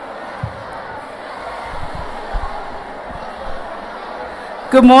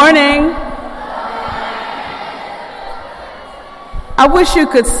Good morning. I wish you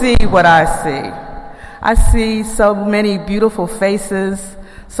could see what I see. I see so many beautiful faces,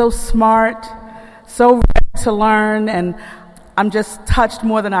 so smart, so ready to learn, and I'm just touched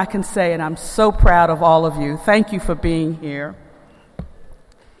more than I can say, and I'm so proud of all of you. Thank you for being here.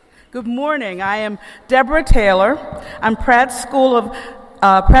 Good morning. I am Deborah Taylor. I'm Pratt's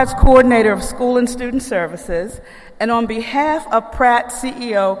Coordinator of School and Student Services, and on behalf of Pratt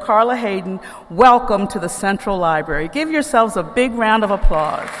CEO Carla Hayden, welcome to the Central Library. Give yourselves a big round of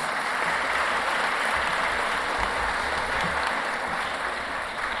applause.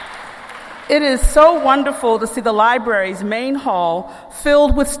 It is so wonderful to see the library's main hall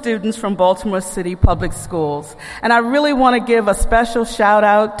filled with students from Baltimore City Public Schools. And I really want to give a special shout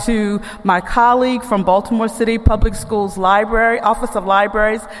out to my colleague from Baltimore City Public Schools Library, Office of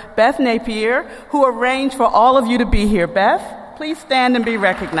Libraries, Beth Napier, who arranged for all of you to be here. Beth, please stand and be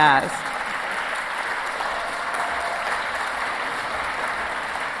recognized.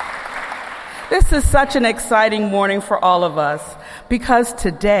 This is such an exciting morning for all of us because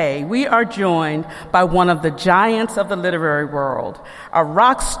today we are joined by one of the giants of the literary world, a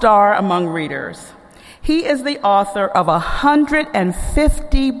rock star among readers. He is the author of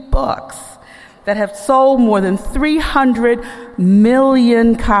 150 books that have sold more than 300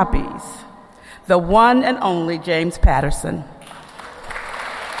 million copies. The one and only James Patterson.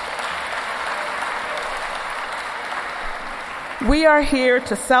 We are here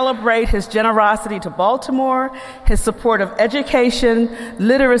to celebrate his generosity to Baltimore, his support of education,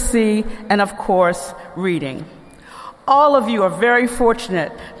 literacy, and of course, reading. All of you are very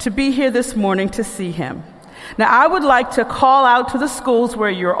fortunate to be here this morning to see him. Now, I would like to call out to the schools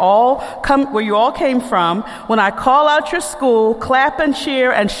where you all came from. When I call out your school, clap and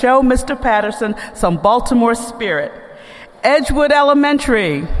cheer and show Mr. Patterson some Baltimore spirit. Edgewood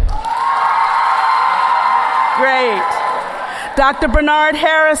Elementary. Great. Dr. Bernard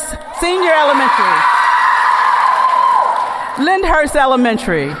Harris Senior Elementary, Lyndhurst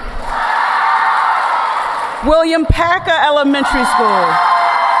Elementary, William Packer Elementary School,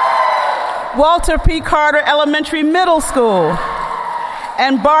 Walter P. Carter Elementary Middle School,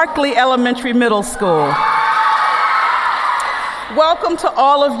 and Barclay Elementary Middle School. Welcome to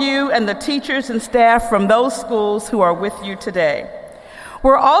all of you and the teachers and staff from those schools who are with you today.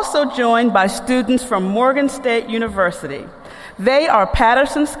 We're also joined by students from Morgan State University. They are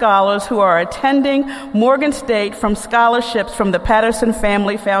Patterson scholars who are attending Morgan State from scholarships from the Patterson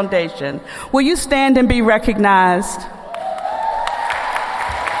Family Foundation. Will you stand and be recognized?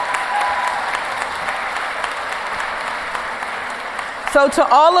 So to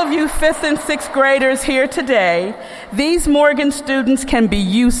all of you 5th and 6th graders here today, these Morgan students can be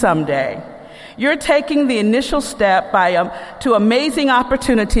you someday. You're taking the initial step to amazing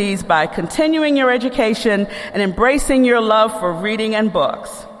opportunities by continuing your education and embracing your love for reading and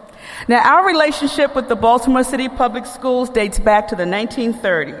books. Now, our relationship with the Baltimore City Public Schools dates back to the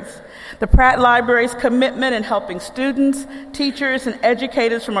 1930s. The Pratt Library's commitment in helping students, teachers, and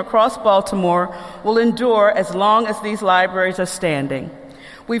educators from across Baltimore will endure as long as these libraries are standing.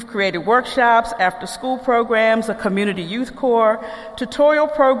 We've created workshops, after-school programs, a community youth corps, tutorial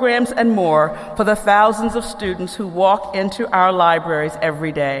programs, and more for the thousands of students who walk into our libraries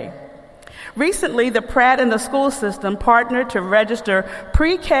every day. Recently, the Pratt and the school system partnered to register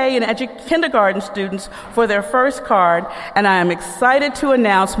pre-K and kindergarten students for their first card, and I am excited to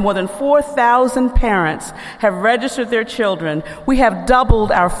announce more than 4,000 parents have registered their children. We have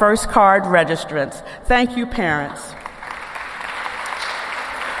doubled our first card registrants. Thank you, parents.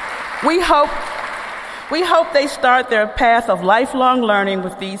 We hope they start their path of lifelong learning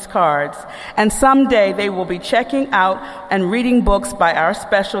with these cards, and someday they will be checking out and reading books by our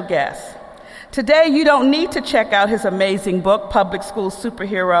special guests. Today, you don't need to check out his amazing book, Public School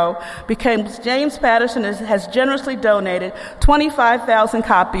Superhero, because James Patterson has generously donated 25,000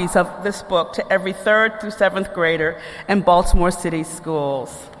 copies of this book to every 3rd through 7th grader in Baltimore City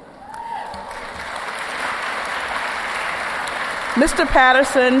schools. Mr.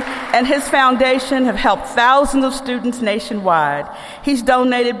 Patterson and his foundation have helped thousands of students nationwide. He's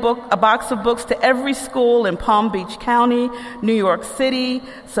donated a box of books to every school in Palm Beach County, New York City,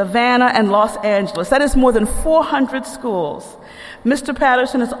 Savannah, and Los Angeles. That is more than 400 schools. Mr.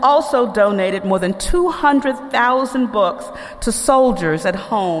 Patterson has also donated more than 200,000 books to soldiers at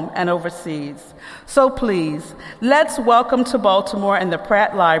home and overseas. So please, let's welcome to Baltimore and the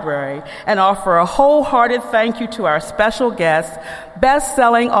Pratt Library and offer a wholehearted thank you to our special guest,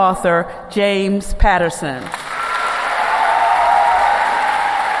 best-selling author James Patterson.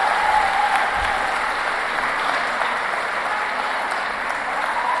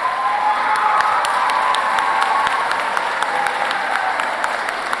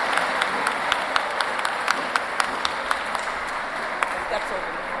 steps over.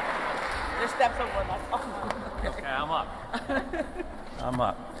 There's steps over. Okay, I'm up. I'm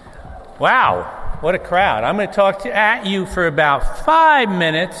up. Wow, what a crowd. I'm going to talk at you for about 5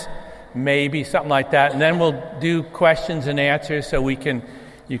 minutes, maybe, something like that, and then we'll do questions and answers so you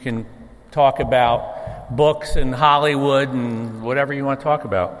can talk about books and Hollywood and whatever you want to talk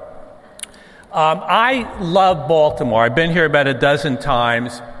about. I love Baltimore. I've been here about a dozen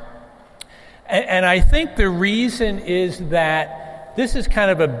times, and I think the reason is that this is kind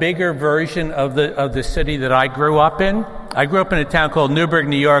of a bigger version of the city that I grew up in. I grew up in a town called Newburgh,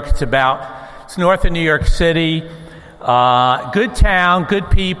 New York. It's north of New York City. Good town, good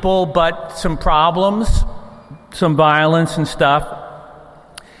people, but some problems, some violence and stuff.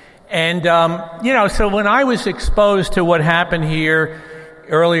 And, so when I was exposed to what happened here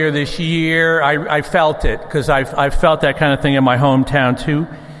earlier this year, I felt it, because I felt that kind of thing in my hometown too.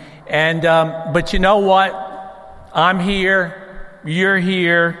 And, but you know what? I'm here, you're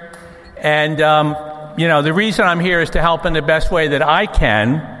here, and, the reason I'm here is to help in the best way that I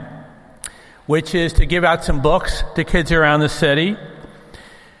can, which is to give out some books to kids around the city.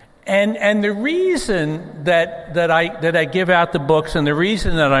 And the reason that I give out the books, and the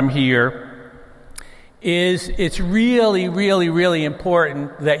reason that I'm here, is it's really, really, really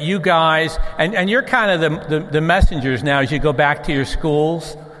important that you guys, and you're kind of the messengers now as you go back to your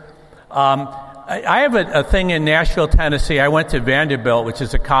schools. I have a thing in Nashville, Tennessee. I went to Vanderbilt, which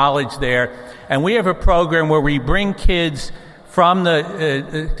is a college there, and we have a program where we bring kids from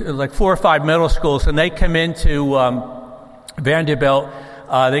the like 4 or 5 middle schools, and they come into Vanderbilt.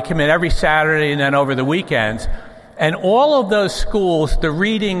 They come in every Saturday and then over the weekends. And all of those schools, the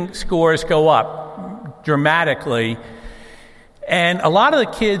reading scores go up dramatically. And a lot of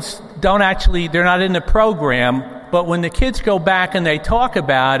the kids they're not in the program, but when the kids go back and they talk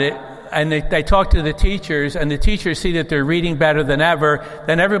about it, and they talk to the teachers, and the teachers see that they're reading better than ever,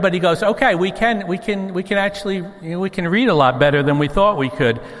 then everybody goes, okay, we can actually, we can read a lot better than we thought we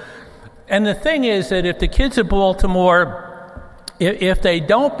could. And the thing is that if the kids of Baltimore, if they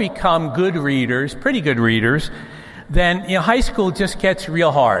don't become good readers, pretty good readers, then high school just gets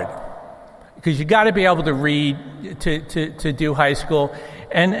real hard, because you got to be able to read to do high school,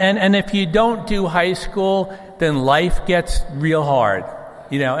 and if you don't do high school, then life gets real hard,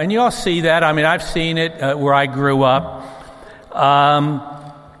 and you all see that. I mean, I've seen it where I grew up.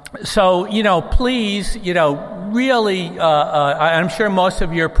 So please, really, I'm sure most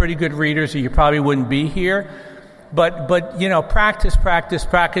of you are pretty good readers, or you probably wouldn't be here. But practice.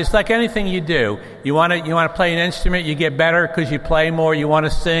 Like anything you do. You want to play an instrument, you get better because you play more. You want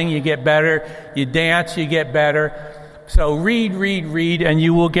to sing, you get better. You dance, you get better. So read, and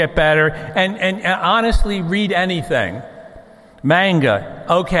you will get better. And honestly, read anything. Manga,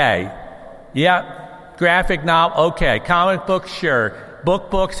 okay. Yeah. Graphic novel, okay. Comic books, sure.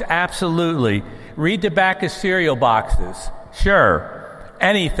 Books, absolutely. Read the back of cereal boxes, sure.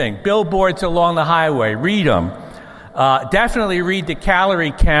 Anything. Billboards along the highway, read them. Definitely read the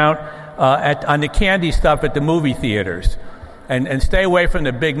calorie count on the candy stuff at the movie theaters, and stay away from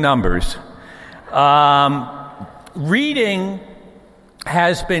the big numbers. Reading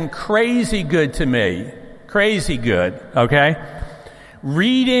has been crazy good to me. Crazy good, okay?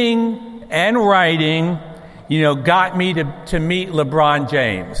 Reading and writing, got me to meet LeBron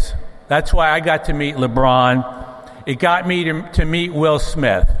James. That's why I got to meet LeBron. It got me to meet Will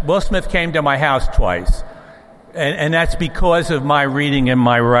Smith. Will Smith came to my house twice. And that's because of my reading and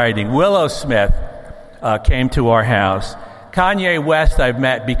my writing. Willow Smith came to our house. Kanye West I've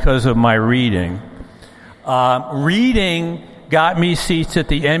met because of my reading. Reading got me seats at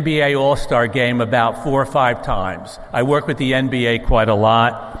the NBA All-Star game about 4 or 5 times. I work with the NBA quite a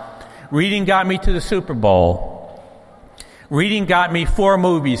lot. Reading got me to the Super Bowl. Reading got me 4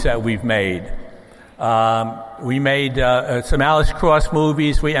 movies that we've made. We made some Alice Cross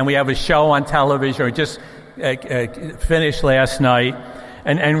movies, and we have a show on television, or just finished last night.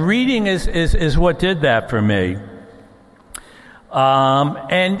 And reading is what did that for me.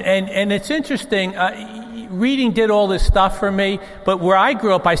 And it's interesting. Reading did all this stuff for me, but where I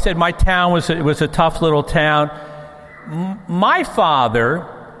grew up, I said my town was a tough little town. My father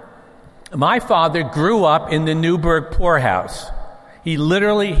grew up in the Newburgh poorhouse. He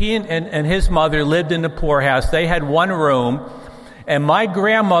and his mother lived in the poorhouse. They had one room, and my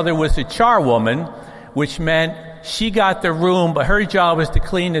grandmother was a charwoman, which meant she got the room, but her job was to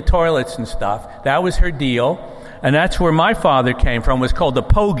clean the toilets and stuff. That was her deal. And that's where my father came from, was called the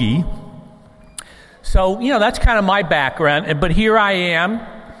Pogie. So, that's kind of my background. But here I am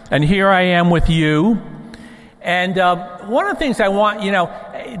with you. And one of the things I want,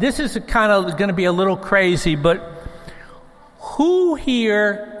 this is kind of going to be a little crazy, but Who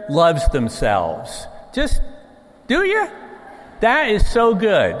here loves themselves? Just, do you? That is so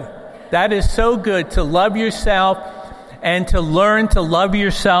good. That is so good to love yourself and to learn to love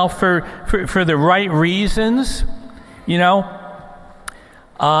yourself for the right reasons, you know,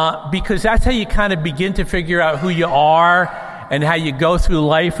 because that's how you kind of begin to figure out who you are and how you go through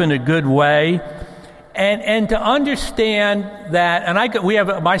life in a good way. And to understand that, and we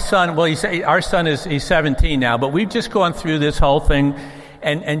have my son, well, our son he's 17 now, but we've just gone through this whole thing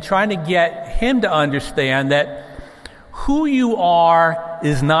and trying to get him to understand that who you are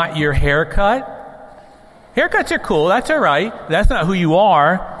is not your haircut. Haircuts are cool, that's all right. That's not who you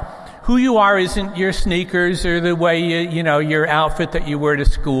are. Who you are isn't your sneakers or the way you know, your outfit that you wear to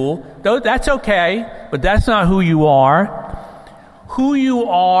school. Though that's okay, but that's not who you are. Who you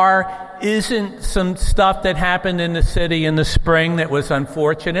are isn't some stuff that happened in the city in the spring that was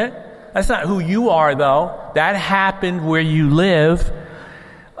unfortunate. That's not who you are, though. That happened where you live.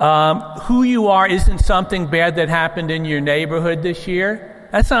 Who you are isn't something bad that happened in your neighborhood this year.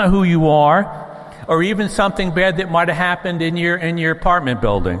 That's not who you are. Or even something bad that might have happened in your apartment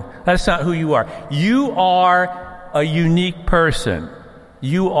building. That's not who you are. You are a unique person.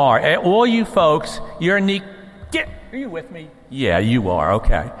 You are. All you folks, you're unique. Are you with me? Yeah, you are.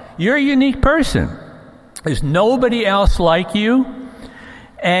 Okay. You're a unique person. There's nobody else like you.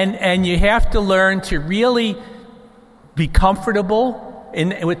 And you have to learn to really be comfortable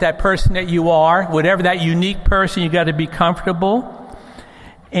with that person that you are. Whatever that unique person, you got to be comfortable.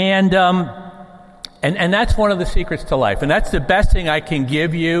 And that's one of the secrets to life. And that's the best thing I can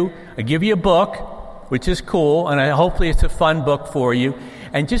give you. I give you a book, which is cool, and hopefully it's a fun book for you.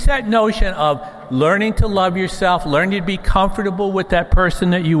 And just that notion of learning to love yourself, learning to be comfortable with that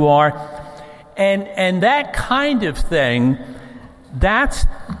person that you are, and that kind of thing, that's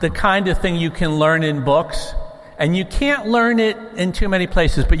the kind of thing you can learn in books. And you can't learn it in too many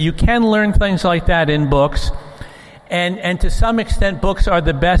places, but you can learn things like that in books. And to some extent, books are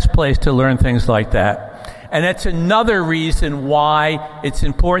the best place to learn things like that. And that's another reason why it's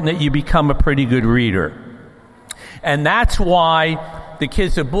important that you become a pretty good reader. And that's why the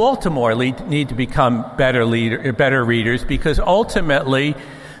kids of Baltimore need to become better readers, because ultimately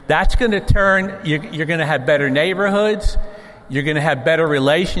that's going to turn, you're going to have better neighborhoods, you're going to have better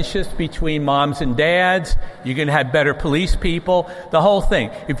relationships between moms and dads, you're going to have better police people, the whole thing.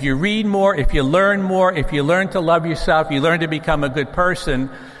 If you read more, if you learn more, if you learn to love yourself, you learn to become a good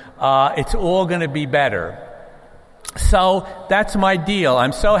person, it's all going to be better. So that's my deal.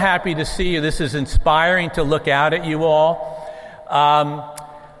 I'm so happy to see you. This is inspiring to look out at you all.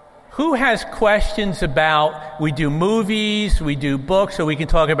 Who has questions about, we do movies, we do books, so we can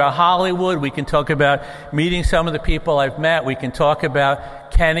talk about Hollywood, we can talk about meeting some of the people I've met, we can talk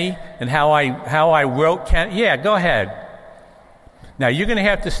about Kenny and how I wrote Kenny. Yeah, go ahead. Now, you're going to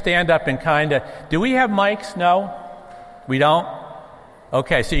have to stand up and kind of, do we have mics? No? We don't?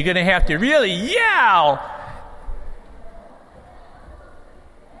 Okay, so you're going to have to really yell.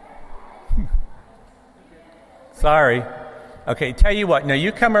 Sorry. Okay, tell you what. Now,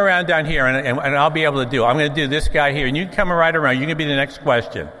 you come around down here, and I'll be able to do it. I'm going to do this guy here, and you come right around. You're going to be the next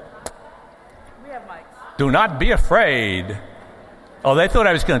question. We have mics. Do not be afraid. Oh, they thought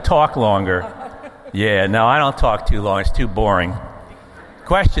I was going to talk longer. Yeah, no, I don't talk too long. It's too boring.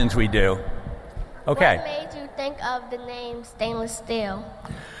 Questions we do. Okay. What made you think of the name Stainless Steel?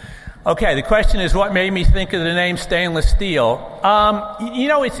 Okay, the question is, what made me think of the name Stainless Steel? You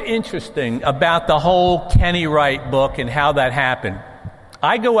know, it's interesting about the whole Kenny Wright book and how that happened.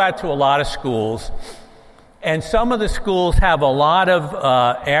 I go out to a lot of schools, and some of the schools have a lot of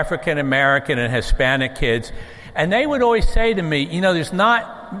African American and Hispanic kids, and they would always say to me, you know, there's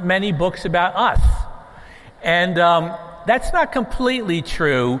not many books about us. And that's not completely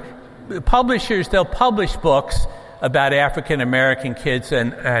true. Publishers, they'll publish books about African American kids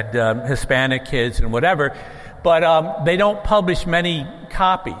and Hispanic kids and whatever, but they don't publish many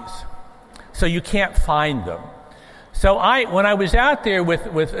copies, so you can't find them. So when I was out there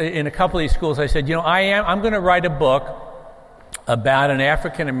with in a couple of these schools, I said, you know, I'm going to write a book about an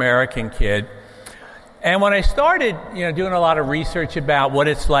African American kid. And when I started, you know, doing a lot of research about what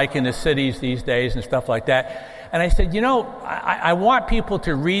it's like in the cities these days and stuff like that, and I said, you know, I want people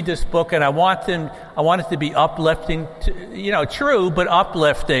to read this book, and I want it to be uplifting, true, but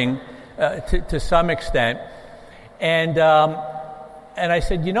uplifting to some extent. And I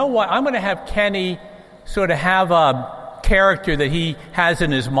said, you know what, I'm going to have Kenny sort of have a character that he has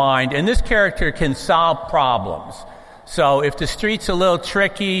in his mind, and this character can solve problems. So if the street's a little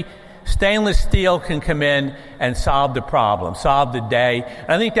tricky, stainless steel can come in and solve the problem, solve the day.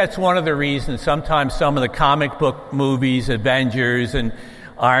 And I think that's one of the reasons sometimes some of the comic book movies, Avengers and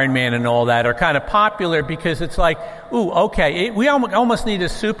Iron Man and all that, are kind of popular because it's like, ooh, okay, we almost need a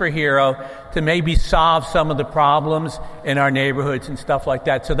superhero to maybe solve some of the problems in our neighborhoods and stuff like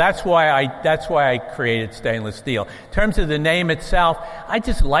that. So that's why I created Stainless Steel. In terms of the name itself, I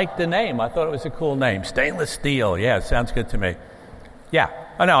just liked the name. I thought it was a cool name, Stainless Steel. Yeah, it sounds good to me. Yeah.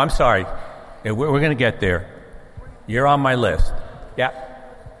 Oh no, I'm sorry. Yeah, we're going to get there. You're on my list. Yeah.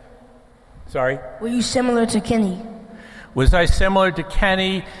 Sorry. Were you similar to Kenny? Was I similar to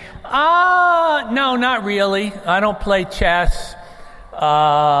Kenny? No, not really. I don't play chess.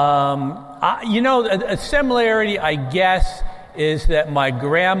 A similarity, I guess, is that my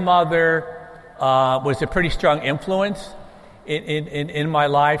grandmother was a pretty strong influence in my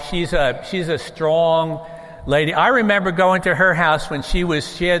life. She's a strong lady. I remember going to her house when she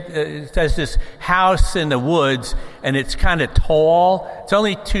has this house in the woods, and it's kind of tall. It's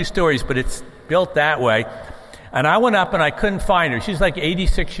only 2 stories, but it's built that way. And I went up and I couldn't find her. She's like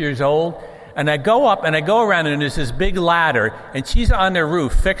 86 years old. And I go up and I go around and there's this big ladder and she's on the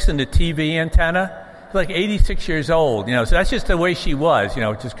roof fixing the TV antenna. She's like 86 years old, so that's just the way she was,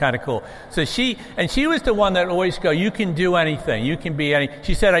 which is kind of cool. So she was the one that always go, you can do anything. You can be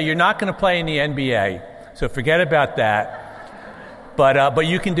she said, you're not going to play in the NBA. So forget about that. But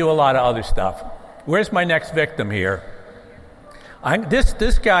you can do a lot of other stuff. Where's my next victim here?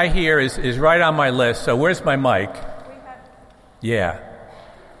 This guy here is right on my list, so where's my mic? Yeah.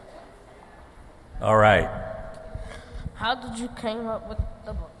 All right. How did you come up with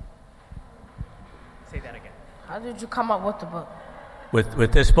the book? Say that again. How did you come up with the book?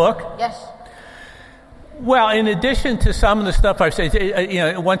 With this book? Yes. Well, in addition to some of the stuff I've said,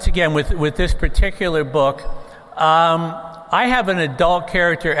 once again, with this particular book, I have an adult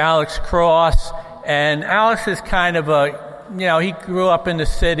character, Alex Cross, and Alex is kind of he grew up in the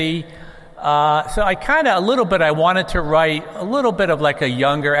city, so I wanted to write a little bit of like a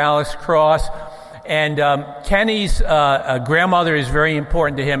younger Alex Cross, and Kenny's grandmother is very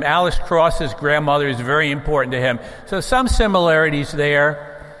important to him. Alex Cross's grandmother is very important to him, so some similarities there.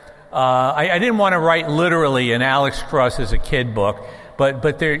 I didn't want to write literally an Alex Cross as a kid book,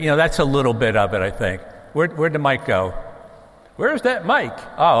 but there, that's a little bit of it, I think. Where'd the mic go? Where's that mic?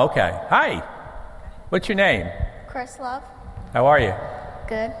 Oh, okay. Hi. What's your name? Chris Love. How are you?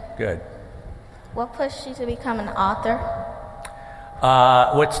 Good. Good. What pushed you to become an author?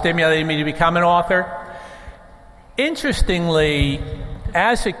 What stimulated me to become an author? Interestingly,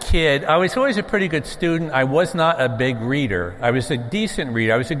 as a kid, I was always a pretty good student. I was not a big reader. I was a decent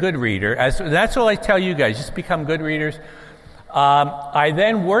reader. I was a good reader. That's all I tell you guys, just become good readers. I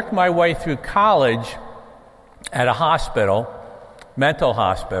then worked my way through college at a hospital, mental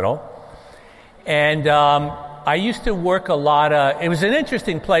hospital, and I used to work a lot it was an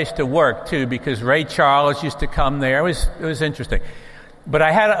interesting place to work too, because Ray Charles used to come there. It was interesting. But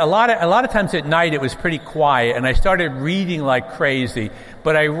I had a lot of times at night it was pretty quiet, and I started reading like crazy.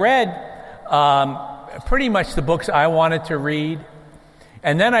 But I read pretty much the books I wanted to read,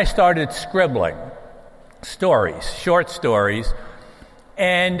 and then I started scribbling stories, short stories.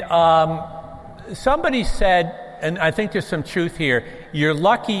 And somebody said, and I think there's some truth here, you're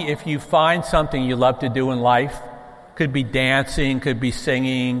lucky if you find something you love to do in life. Could be dancing, could be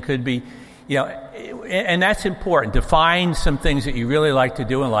singing, could be, and that's important, to find some things that you really like to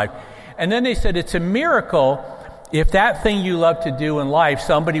do in life. And then they said it's a miracle if that thing you love to do in life,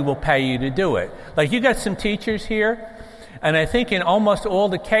 somebody will pay you to do it. Like, you got some teachers here, and I think in almost all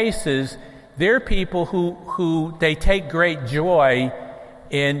the cases, they're people who they take great joy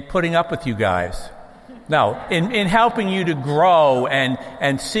in putting up with you guys. No, in helping you to grow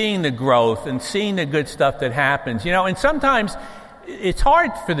and seeing the growth and seeing the good stuff that happens. And sometimes it's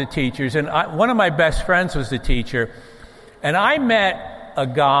hard for the teachers. And one of my best friends was the teacher. And I met a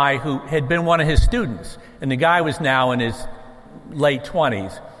guy who had been one of his students. And the guy was now in his late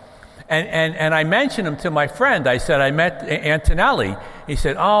 20s. And I mentioned him to my friend. I said, I met Antonelli. He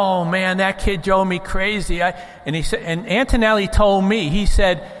said, oh, man, that kid drove me crazy. And Antonelli told me, he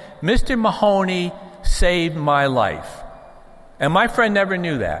said, Mr. Mahoney saved my life. And my friend never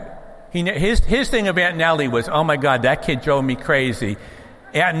knew that. His thing of Antonelli was, oh my God, that kid drove me crazy.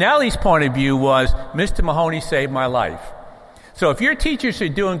 Antonelli's point of view was, Mr. Mahoney saved my life. So if your teachers are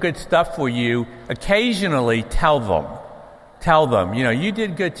doing good stuff for you, occasionally tell them, you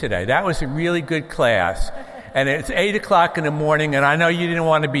did good today. That was a really good class. And it's 8 o'clock in the morning, and I know you didn't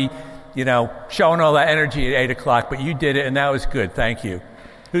want to be, showing all that energy at 8 o'clock, but you did it, and that was good. Thank you.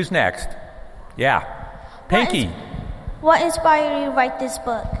 Who's next? Yeah. Pinky. What inspired you to write this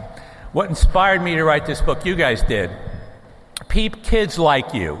book? What inspired me to write this book, you guys did. Kids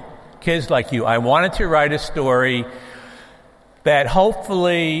like you. I wanted to write a story that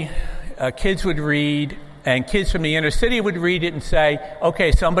hopefully kids would read, and kids from the inner city would read it and say,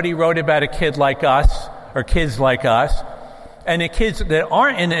 okay, somebody wrote about a kid like us, or kids like us. And the kids that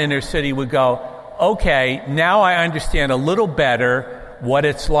aren't in the inner city would go, okay, now I understand a little better what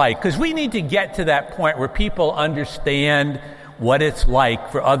it's like. Because we need to get to that point where people understand what it's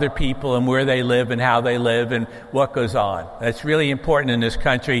like for other people and where they live and how they live and what goes on. That's really important in this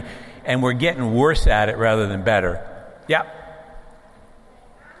country, and we're getting worse at it rather than better. Yeah.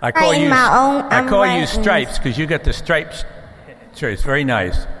 I call you Stripes because you got the stripes. Sure, it's very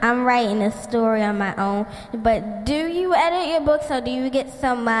nice. I'm writing a story on my own, but do you edit your books or do you get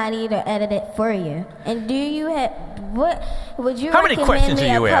somebody to edit it for you? And do you have How many questions are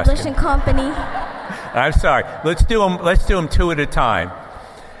you publishing asking? Company? I'm sorry. Let's do them two at a time.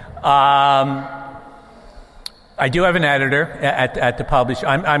 I do have an editor at the publisher.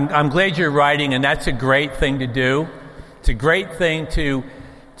 I'm glad you're writing, and that's a great thing to do. It's a great thing to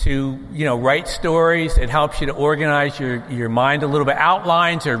write stories. It helps you to organize your mind a little bit.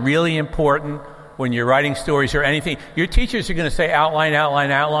 Outlines are really important when you're writing stories or anything. Your teachers are going to say outline,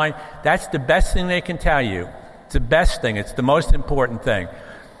 outline, outline. That's the best thing they can tell you. It's the best thing. It's the most important thing.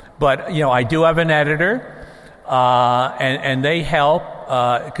 But, I do have an editor, and they help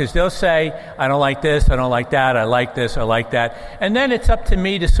because they'll say, I don't like this, I don't like that, I like this, I like that. And then it's up to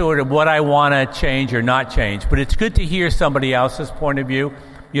me to sort of what I want to change or not change. But it's good to hear somebody else's point of view.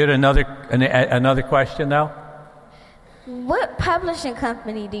 You had another question, though? What publishing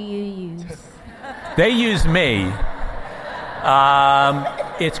company do you use? They use me.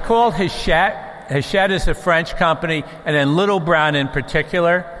 It's called Hachette. Hachette is a French company, and then Little Brown in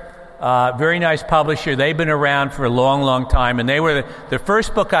particular. Very nice publisher. They've been around for a long, long time, and they were the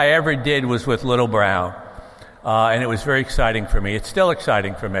first book I ever did was with Little Brown, and it was very exciting for me. It's still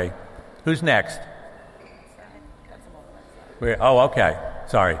exciting for me. Who's next? Okay.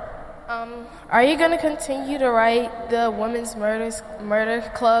 Sorry. Are you going to continue to write the Women's Murder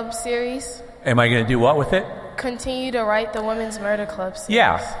Club series? Am I going to do what with it? Continue to write the Women's Murder Club series.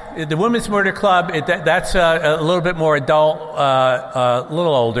 Yeah. The Women's Murder Club, that's a little bit more adult, a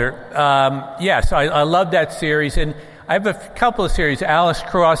little older. Yes, I love that series. And I have a couple of series. Alice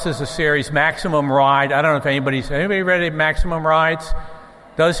Cross is a series, Maximum Ride. I don't know if anybody read Maximum Rides?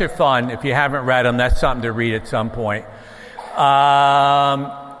 Those are fun. If you haven't read them, that's something to read at some point.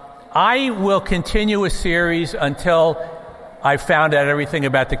 I will continue a series until I found out everything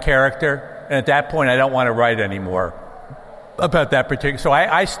about the character, and at that point I don't want to write anymore about that particular. So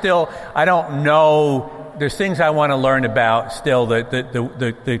I don't know. There's things I want to learn about still.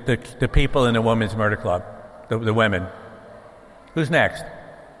 The people in the Women's Murder Club, the women. Who's next?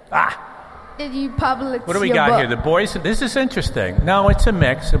 Did you publish? What do we got here? The boys. This is interesting. No, it's a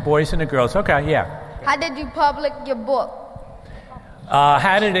mix. The boys and the girls. Okay, yeah. How did you publish your book?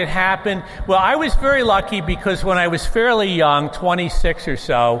 How did it happen? Well, I was very lucky because when I was fairly young, 26 or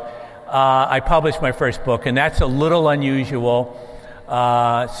so, I published my first book, and that's a little unusual.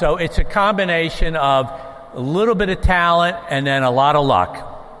 So it's a combination of a little bit of talent and then a lot of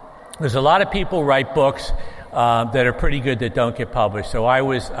luck. There's a lot of people write books that are pretty good that don't get published, so I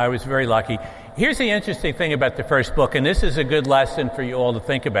was very lucky. Here's the interesting thing about the first book, and this is a good lesson for you all to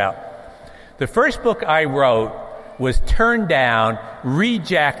think about. The first book I wrote was turned down,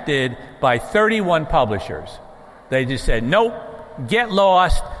 rejected by 31 publishers. They just said, nope, get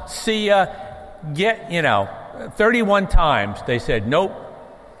lost, see ya, 31 times they said, nope.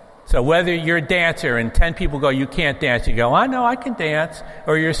 So whether you're a dancer and 10 people go, you can't dance, you go, I know, I can dance.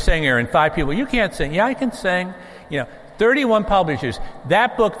 Or you're a singer and 5 people, you can't sing. Yeah, I can sing. 31 publishers.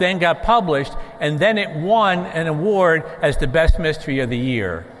 That book then got published, and then it won an award as the best mystery of the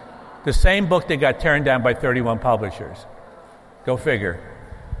year. The same book that got turned down by 31 publishers. Go figure.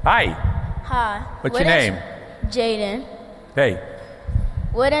 Hi. Hi. What's your name? Jaden. Hey.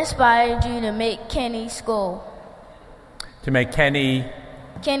 What inspired you to make Kenny school? To make Kenny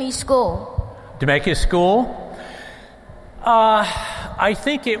school. To make his school? I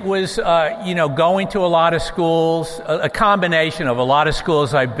think it was, going to a lot of schools, a combination of a lot of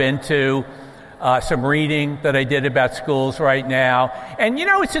schools I've been to, some reading that I did about schools right now. And,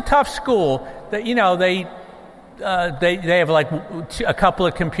 it's a tough school. That they have like a couple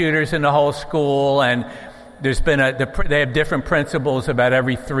of computers in the whole school, and there's been they have different principals about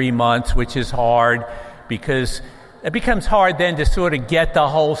every 3 months, which is hard because it becomes hard then to sort of get the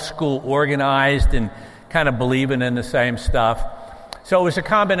whole school organized and kind of believing in the same stuff. So it was a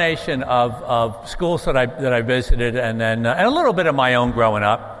combination of schools that I visited and then and a little bit of my own growing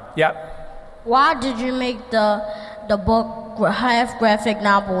up. Yep. Why did you make the book half graphic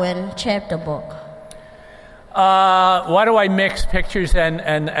novel and chapter book? Why do I mix pictures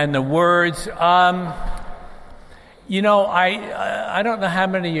and the words? You know, I don't know how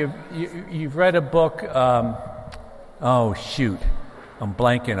many you've read a book. Oh shoot, I'm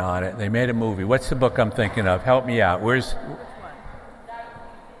blanking on it. They made a movie. What's the book I'm thinking of? Help me out. Where's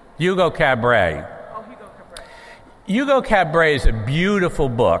Hugo Cabret? Oh, Hugo Cabret. Hugo Cabret is a beautiful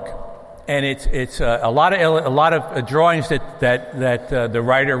book, and it's a lot of drawings that the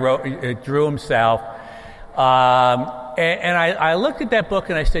writer drew himself. And I looked at that book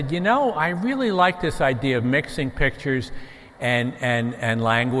and I said, you know, I really like this idea of mixing pictures and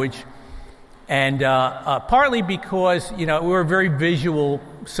language. And partly because, you know, we're a very visual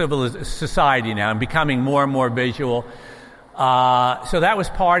society now and becoming more and more visual. So that was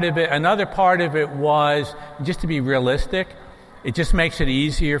part of it. Another part of it was just to be realistic. It just makes it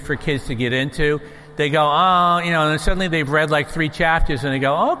easier for kids to get into. They go, oh, you know, and then suddenly they've read like 3 chapters and they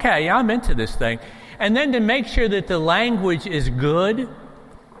go, okay, I'm into this thing. And then to make sure that the language is good,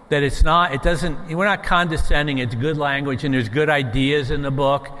 that we're not condescending, it's good language and there's good ideas in the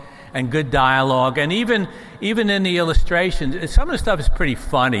book and good dialogue. And even in the illustrations, some of the stuff is pretty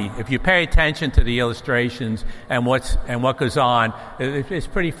funny. If you pay attention to the illustrations and what goes on, it's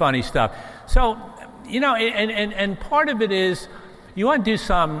pretty funny stuff. So, you know, and part of it is you want to do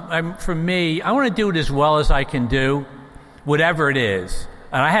for me, I want to do it as well as I can do, whatever it is.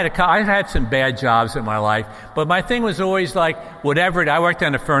 And I had some bad jobs in my life, but my thing was always like, I worked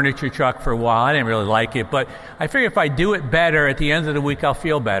on a furniture truck for a while. I didn't really like it, but I figure if I do it better, at the end of the week, I'll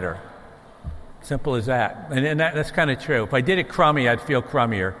feel better. Simple as that. And that's kind of true. If I did it crummy, I'd feel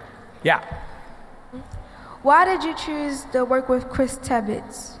crummier. Yeah. Why did you choose to work with Chris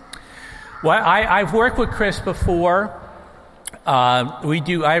Tebbets? Well, I've worked with Chris before.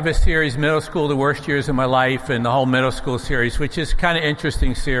 I have a series, Middle School, the Worst Years of My Life, and the whole middle school series, which is kind of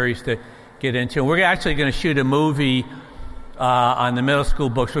interesting series to get into. And we're actually going to shoot a movie on the middle school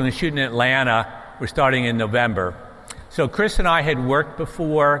books. We're going to shoot in Atlanta. We're starting in November. So Chris and I had worked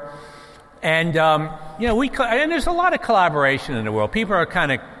before, and you know, and there's a lot of collaboration in the world. People are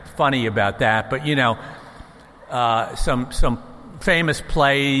kind of funny about that, but you know, some famous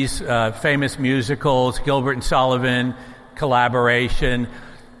plays, famous musicals, Gilbert and Sullivan collaboration,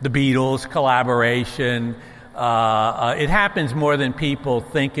 the Beatles collaboration. It happens more than people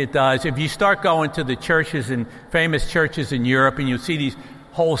think it does. If you start going to the churches and famous churches in Europe and you see these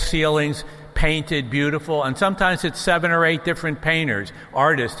whole ceilings painted beautiful, and sometimes it's 7 or 8 different painters,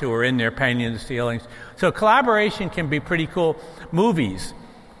 artists who are in there painting the ceilings. So collaboration can be pretty cool. Movies,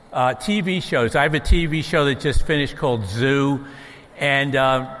 TV shows. I have a TV show that just finished called Zoo, and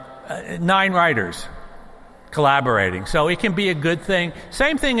 9 writers collaborating. So it can be a good thing.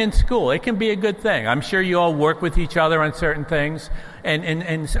 Same thing in school. It can be a good thing. I'm sure you all work with each other on certain things.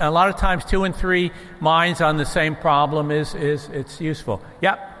 And a lot of times 2 and 3 minds on the same problem it's useful.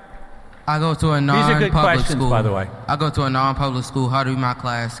 Yep. I go to a non-public school. These are good questions, by the way. I go to a non-public school. How do my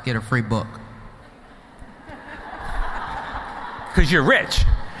class get a free book? Because you're rich.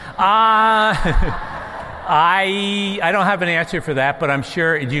 I don't have an answer for that, but I'm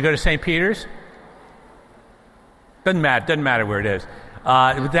sure. Do you go to St. Peter's? Doesn't matter where it is.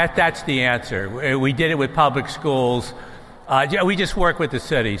 That's the answer. We did it with public schools. We just work with the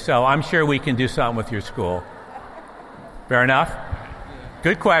city, so I'm sure we can do something with your school. Fair enough?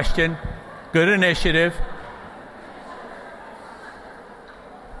 Good question. Good initiative.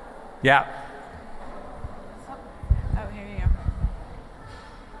 Yeah. Oh, here you go.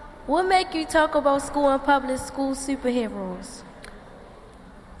 What make you talk about school and public school superheroes?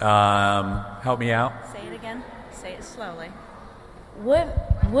 Help me out. Say it again. Say it slowly.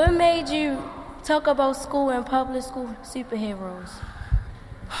 What made you talk about school and public school superheroes?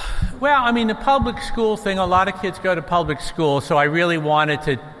 Well, I mean, the public school thing, a lot of kids go to public school, so I really wanted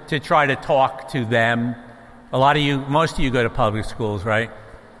to try to talk to them. Most of you go to public schools, right?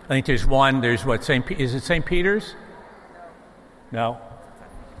 I think there's what, is it St. Peter's? No?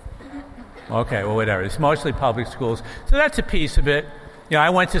 Okay, well, whatever. It's mostly public schools. So that's a piece of it. You know,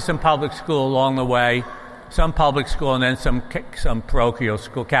 I went to some public school along the way, some public school, and then some parochial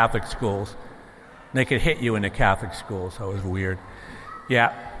school, Catholic schools. They could hit you in the Catholic schools, so it was weird.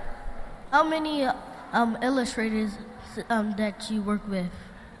 Yeah. How many illustrators that you work with?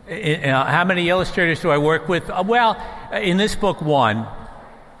 How many illustrators do I work with? Well, in this book, one.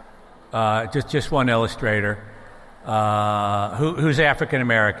 Just one illustrator who's African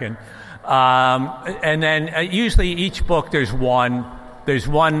American. And then usually each book there's one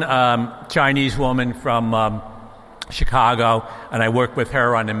Chinese woman from Chicago, and I work with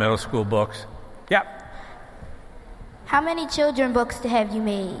her on the middle school books. Yep. How many children books have you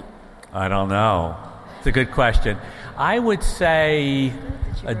made? I don't know. It's a good question. I would say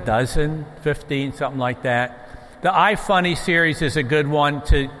a dozen, 15, something like that. The iFunny series is a good one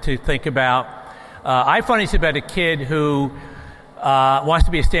to think about. iFunny is about a kid who wants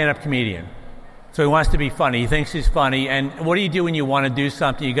to be a stand-up comedian. So he wants to be funny. He thinks he's funny. And what do you do when you want to do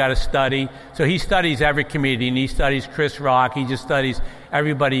something? You got to study. So he studies every comedian. He studies Chris Rock. He just studies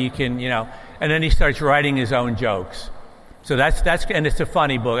everybody you can, and then he starts writing his own jokes. So that's and it's a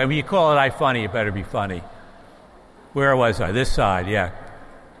funny book. I mean, you call it iFunny, it better be funny. Where was I? This side, yeah.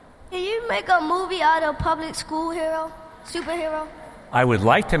 Can you make a movie out of public school superhero? I would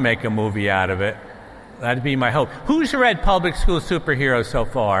like to make a movie out of it. That'd be my hope. Who's read Public School Superheroes so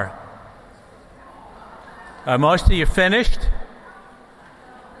far? Most of you finished?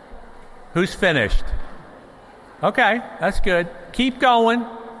 Who's finished? Okay, that's good. Keep going.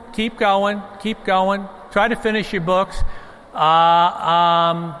 Keep going. Keep going. Try to finish your books.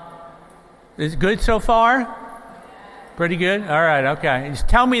 Is it good so far? Pretty good? All right, okay. Just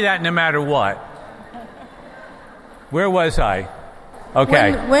tell me that no matter what. Where was I?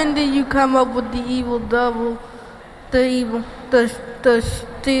 Okay. When did you come up with the evil double, the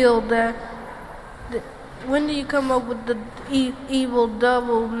steel that? When did you come up with the evil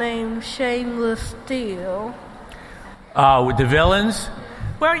double named Shameless Steel? With the villains?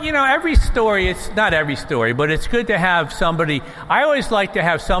 Well, every story, it's not every story, but it's good to have somebody. I always like to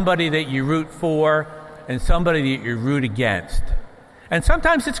have somebody that you root for and somebody that you root against. And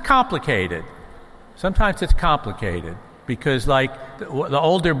sometimes it's complicated. Because, like, the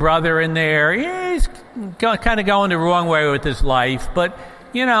older brother in there, he's kind of going the wrong way with his life, but,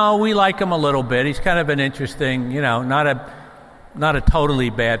 we like him a little bit. He's kind of an interesting, not a totally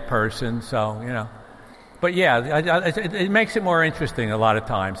bad person, so, But, yeah, it makes it more interesting a lot of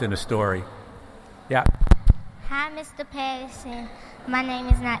times in a story. Yeah. Hi, Mr. Patterson. My name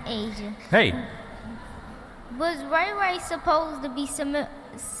is not Asia. Hey. Was Ray Ray supposed to be similar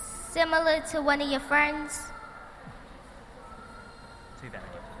to one of your friends? See that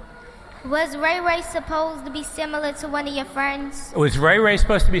again. Was Ray Ray supposed to be similar to one of your friends? Was Ray Ray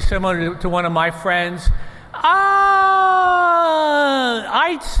supposed to be similar to one of my friends?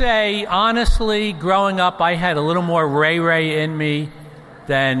 I'd say, honestly, growing up, I had a little more Ray Ray in me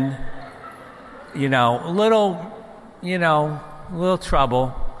than, a little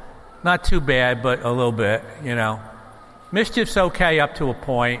trouble. Not too bad, but a little bit, Mischief's okay up to a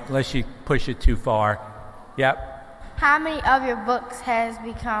point, unless you push it too far. Yep. How many of your books has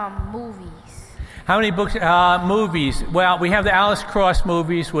become movies? How many books? Movies. Well, we have the Alice Cross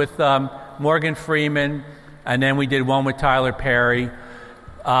movies with Morgan Freeman, and then we did one with Tyler Perry.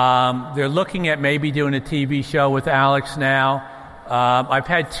 They're looking at maybe doing a TV show with Alex now. I've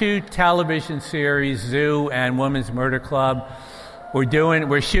had 2 television series, Zoo and Women's Murder Club.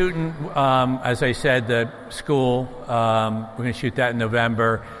 We're shooting, as I said, the school. We're going to shoot that in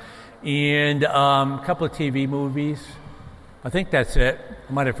November. And a couple of TV movies. I think that's it.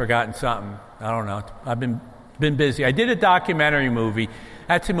 I might have forgotten something. I don't know. I've been busy. I did a documentary movie.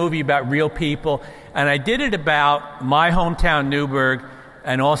 That's a movie about real people. And I did it about my hometown, Newburgh,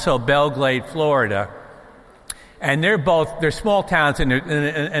 and also Belglade, Florida. And they're small towns, and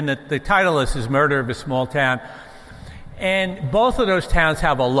the title is Murder of a Small Town. And both of those towns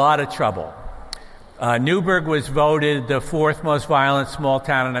have a lot of trouble. Newburgh was voted the 4th most violent small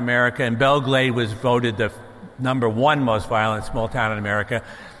town in America, and Belglade was voted the number 1 most violent small town in America.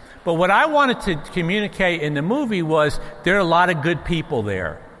 But what I wanted to communicate in the movie was there are a lot of good people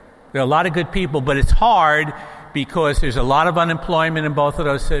there. There are a lot of good people, but it's hard because there's a lot of unemployment in both of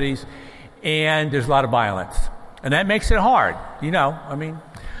those cities, and there's a lot of violence. And that makes it hard,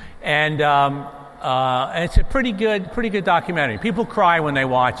 And it's a pretty good documentary. People cry when they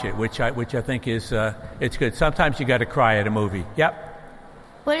watch it, which I think is it's good. Sometimes you got to cry at a movie. Yep.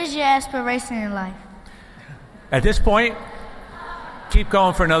 What is your aspiration in life? At this point, keep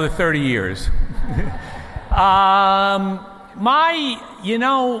going for another 30 years. I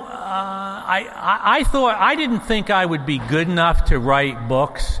didn't think I would be good enough to write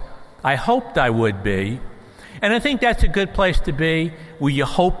books. I hoped I would be. And I think that's a good place to be, where you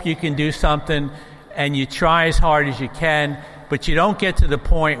hope you can do something and you try as hard as you can, but you don't get to the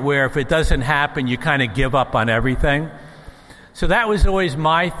point where if it doesn't happen, you kind of give up on everything. So that was always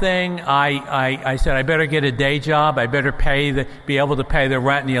my thing. I said I better get a day job. I better be able to pay the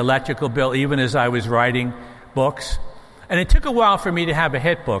rent and the electrical bill, even as I was writing books. And it took a while for me to have a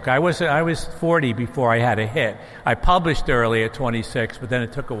hit book. I was 40 before I had a hit. I published early at 26, but then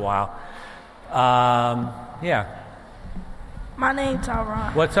it took a while. Yeah. My name's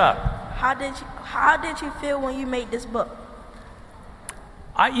Tyron. What's up? How did you feel when you made this book?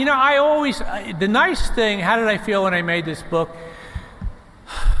 The nice thing, how did I feel when I made this book?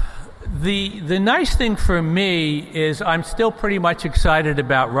 The nice thing for me is I'm still pretty much excited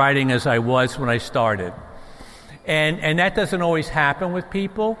about writing as I was when I started. And that doesn't always happen with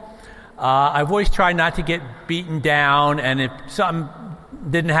people. I've always tried not to get beaten down, and if something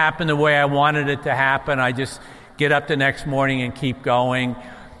didn't happen the way I wanted it to happen, I just get up the next morning and keep going.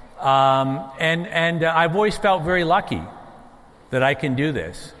 And I've always felt very lucky that I can do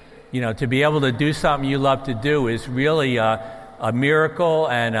this. To be able to do something you love to do is really a miracle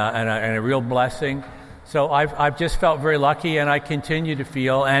and a real blessing. So I've just felt very lucky, and I continue to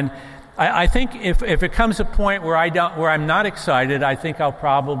feel. And I think if it comes a point where I'm not excited, I think I'll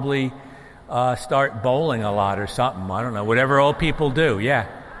probably start bowling a lot or something. I don't know, whatever old people do. Yeah.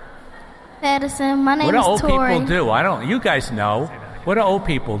 Edison, my name is Tori. What do old people do? You guys know. What do old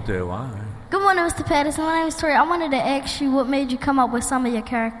people do? All right. Good morning, Mr. Patterson. My name is Tori. I wanted to ask you what made you come up with some of your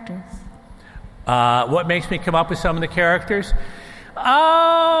characters. What makes me come up with some of the characters? I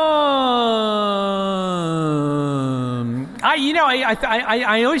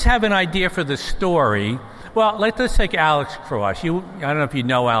always have an idea for the story. Well, let's take Alex Cross. I don't know if you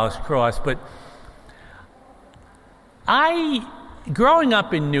know Alex Cross, but growing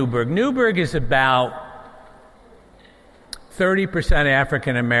up in Newburgh is about 30%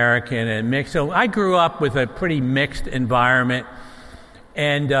 African American and mixed. So I grew up with a pretty mixed environment.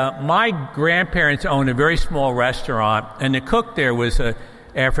 And my grandparents owned a very small restaurant, and the cook there was an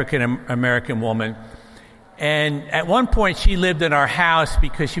African American woman. And at one point, she lived in our house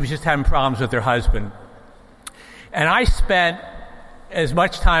because she was just having problems with her husband. And I spent as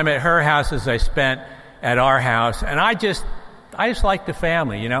much time at her house as I spent at our house, and I just liked the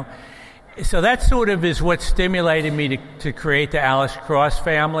family, So that sort of is what stimulated me to create the Alice Cross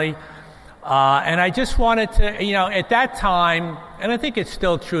family. And I just wanted to, at that time, and I think it's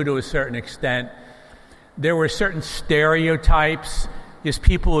still true to a certain extent, there were certain stereotypes. Just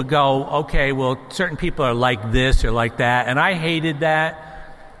people would go, okay, well, certain people are like this or like that, and I hated that.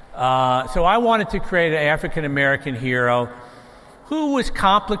 So I wanted to create an African-American hero who was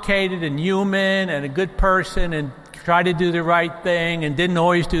complicated and human and a good person and tried to do the right thing and didn't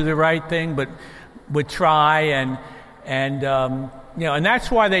always do the right thing, but would try and that's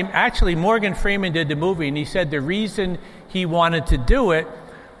why Morgan Freeman did the movie, and he said the reason he wanted to do it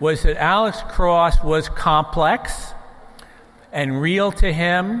was that Alex Cross was complex and real to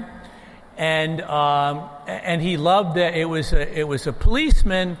him, and he loved that it was a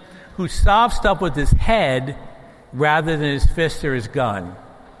policeman who solved stuff with his head rather than his fist or his gun,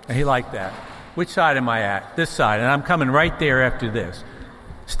 and he liked that. Which side am I at? This side, and I'm coming right there after this.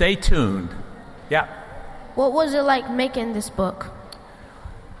 Stay tuned. Yeah. What was it like making this book?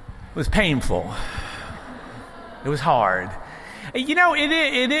 It was painful. It was hard.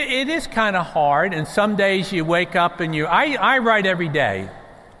 It is kind of hard, and some days you wake up and I write every day.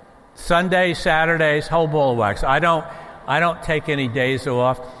 Sundays, Saturdays, whole ball of wax. I don't take any days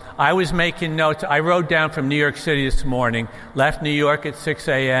off. I was making notes. I rode down from New York City this morning, left New York at 6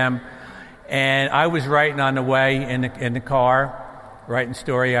 a.m., and I was writing on the way in the car, writing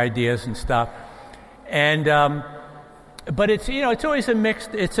story ideas and stuff. And but it's always a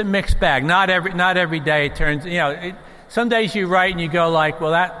mixed bag. Not every day it turns. Some days you write and you go like,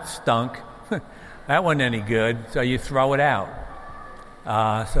 well, that stunk. That wasn't any good, so you throw it out.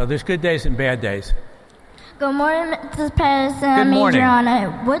 So there's good days and bad days. Good morning, Mrs. Patterson. Good morning.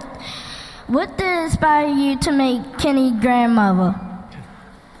 Adriana. What did inspire you to make Kenny grandmother?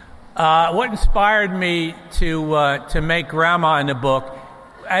 What inspired me to make Grandma in the book,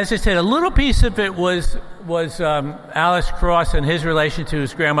 as I said, a little piece of it was Alice Cross and his relation to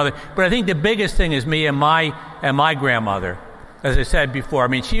his grandmother. But I think the biggest thing is me and my grandmother. As I said before, I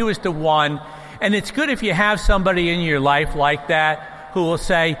mean, she was the one. And it's good if you have somebody in your life like that who will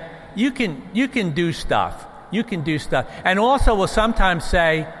say, you can do stuff. You can do stuff. And also will sometimes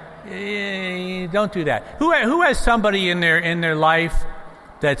say, don't do that. Who has somebody in their life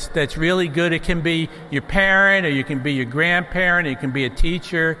that's really good? It can be your parent, or you can be your grandparent, or you can be a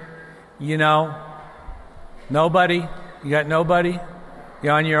teacher. Nobody? You got nobody?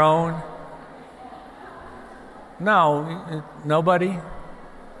 You're on your own? No, nobody?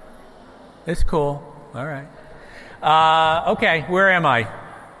 It's cool. All right. Okay, where am I?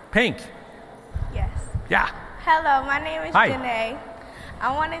 Pink. Yes. Yeah. Hello, my name is Hi. Janae.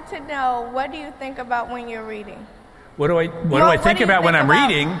 I wanted to know, what do you think about when you're reading? What do I think about when I'm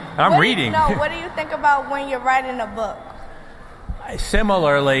reading? I'm reading. No, what do you think about when you're writing a book?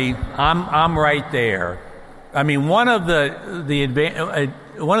 Similarly, I'm right there. I mean, one of the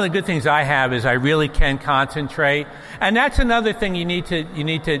good things I have is I really can concentrate, and that's another thing you need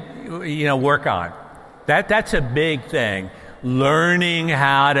to work on. That's a big thing. Learning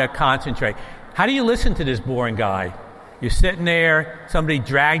how to concentrate. How do you listen to this boring guy? You're sitting there, somebody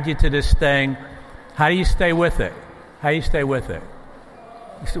dragged you to this thing. How do you stay with it? How do you stay with it?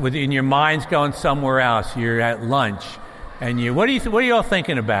 And your mind's going somewhere else. You're at lunch, and what are you all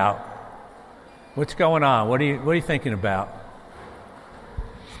thinking about? What's going on? What are you thinking about?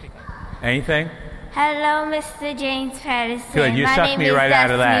 Anything? Hello, Mr. James Patterson. Good, you sucked me right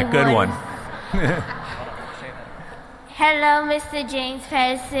out of that. Good one. Hello, Mr. James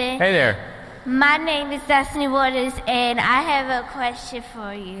Patterson. Hey there. My name is Destiny Waters, and I have a question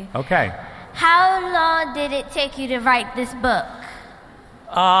for you. Okay. How long did it take you to write this book?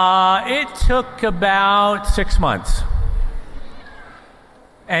 It took about 6 months.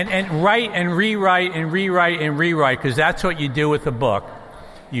 And write and rewrite and rewrite and rewrite, because that's what you do with a book.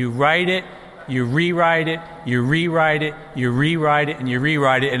 You write it, you rewrite it, you rewrite it, you rewrite it, and you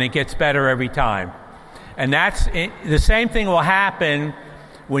rewrite it, and it gets better every time. And the same thing will happen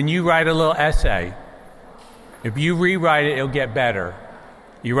when you write a little essay. If you rewrite it, it'll get better.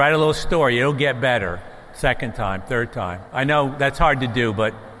 You write a little story, it'll get better. Second time, third time. I know that's hard to do,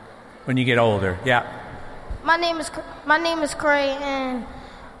 but when you get older, yeah. My name is Cray, and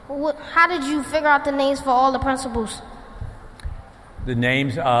how did you figure out the names for all the principals? The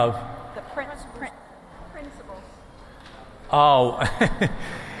names of the principals. Oh,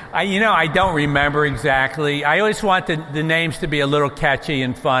 I don't remember exactly. I always want the names to be a little catchy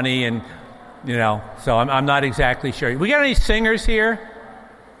and funny, and so I'm not exactly sure. We got any singers here?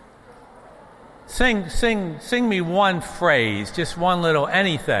 Sing me one phrase, just one little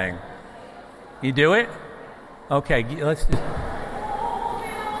anything. You do it? Okay, let's just.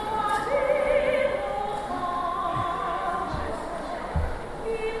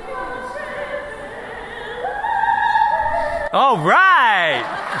 All right.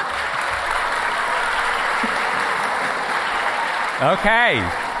 Okay.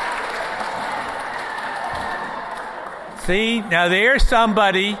 See, now there's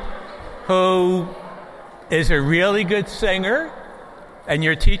somebody who is a really good singer, and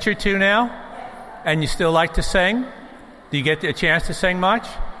you're a teacher too now, and you still like to sing. Do you get a chance to sing much?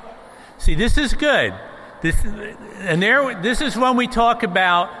 See, this is good. This is when we talk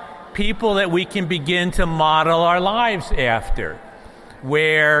about people that we can begin to model our lives after,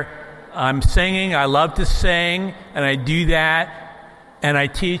 where I'm singing, I love to sing, and I do that, and I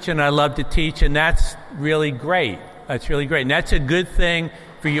teach, and I love to teach, and that's really great. That's really great. And that's a good thing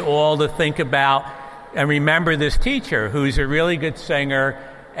for you all to think about and remember this teacher who's a really good singer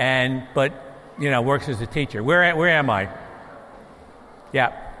but works as a teacher. Where am I?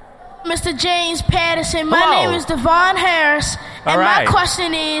 Yeah. Mr. James Patterson, my Hello. name is Devon Harris, and right. my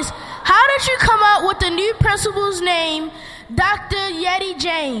question is, how did you come up with the new principal's name, Dr. Yeti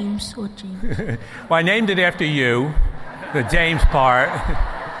James? Or James? Well, I named it after you, the James part.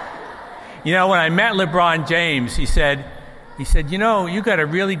 When I met LeBron James, he said, you got a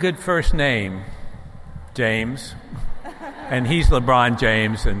really good first name, James. And he's LeBron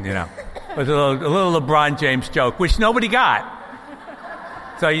James, and, with a little LeBron James joke, which nobody got.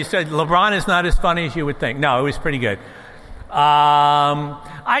 So you said LeBron is not as funny as you would think. No, it was pretty good. Yeti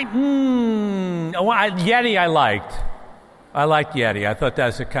I liked. I liked Yeti. I thought that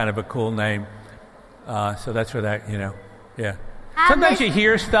was a kind of a cool name. So that's where that, yeah. Sometimes you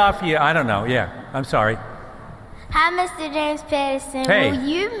hear stuff, I don't know, yeah. I'm sorry. Hi, Mr. James Patterson. Hey. Will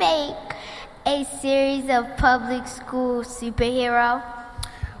you make a series of public school superhero?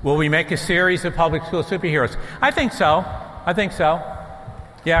 Will we make a series of public school superheroes? I think so.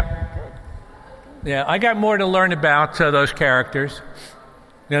 Yeah. Yeah, I got more to learn about those characters.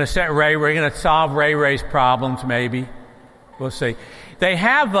 We're going to solve Ray's problems, maybe. We'll see. They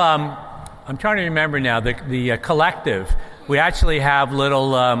have, I'm trying to remember now, the collective. We actually have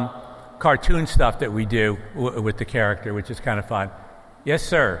little cartoon stuff that we do with the character, which is kind of fun. Yes,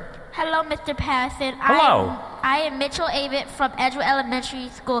 sir. Hello, Mr. Patterson. Hello. I am Mitchell Avett from Edgewood Elementary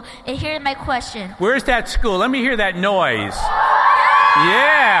School, and here's my question. Where's that school? Let me hear that noise.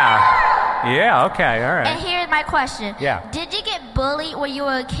 Yeah, okay, all right. And here's my question. Yeah. Did you get bullied when you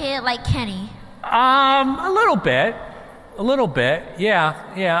were a kid like Kenny? A little bit, yeah.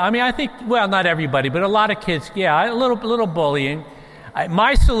 I mean, I think, well, not everybody, but a lot of kids, yeah, a little bullying.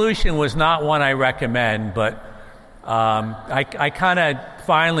 My solution was not one I recommend, but I kind of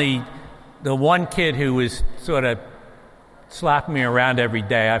finally, the one kid who was sort of slapping me around every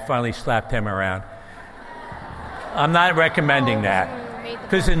day, I finally slapped him around. I'm not recommending that,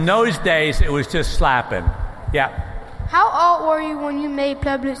 because in those days it was just slapping. Yeah. How old were you when you made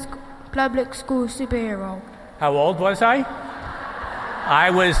public school superhero? How old was I? I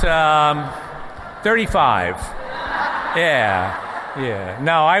was 35. Yeah.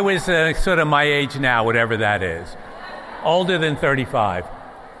 No, I was sort of my age now, whatever that is. Older than 35.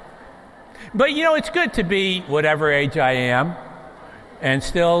 But, it's good to be whatever age I am and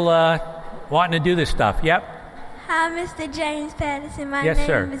still wanting to do this stuff. Yep. Hi, Mr. James Patterson. My Yes,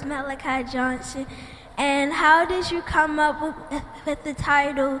 sir. name is Malachi Johnson. And how did you come up with the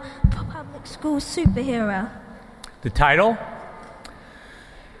title Public School Superhero? The title?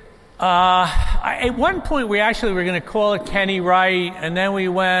 At one point, we actually were going to call it Kenny Wright, and then we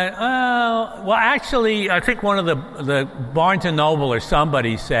went, actually, I think one of the Barnes & Noble or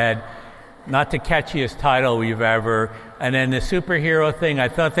somebody said, not the catchiest title we've ever, and then the superhero thing, I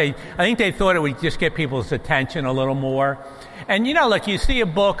think they thought it would just get people's attention a little more. And, like you see a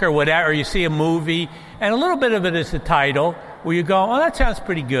book or whatever, or you see a movie, and a little bit of it is the title, where you go, oh, that sounds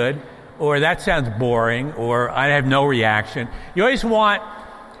pretty good, or that sounds boring, or I have no reaction. You always want,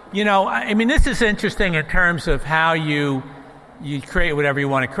 this is interesting in terms of how you create whatever you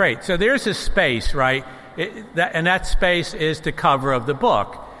want to create. So there's a space, right? And that space is the cover of the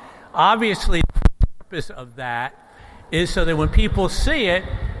book. Obviously, the purpose of that is so that when people see it,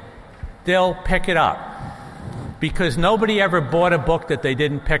 they'll pick it up. Because nobody ever bought a book that they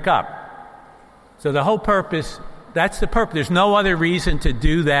didn't pick up. So the whole purpose, that's the purpose. There's no other reason to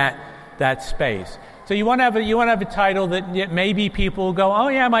do that space. So you want to have a title that maybe people will go, oh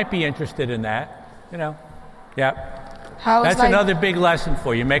yeah, I might be interested in that. Yeah. That's another big lesson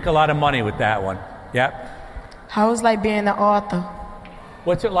for you. Make a lot of money with that one. Yeah. How is like being an author?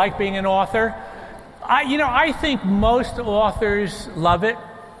 What's it like being an author? I think most authors love it,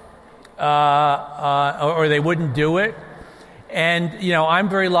 or they wouldn't do it. And I'm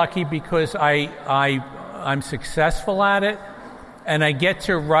very lucky because I'm successful at it, and I get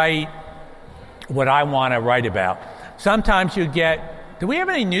to write what I want to write about. Sometimes you get. Do we have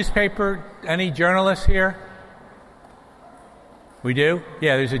any journalists here? We do?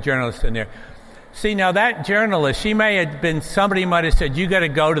 Yeah, there's a journalist in there. See, now that journalist, somebody might have said, you got to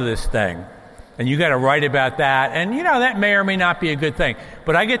go to this thing, and you got to write about that, and that may or may not be a good thing,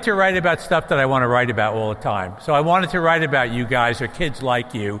 but I get to write about stuff that I want to write about all the time. So I wanted to write about you guys or kids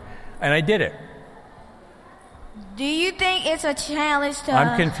like you, and I did it. Do you think it's a challenge to...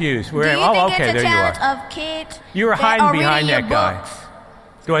 I'm confused. Do you think it's a challenge of kids? You were hiding behind that guy. Books?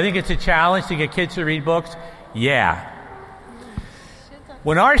 Do I think it's a challenge to get kids to read books? Yeah.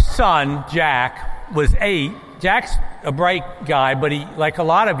 When our son, Jack, was 8, Jack's a bright guy, but he, like a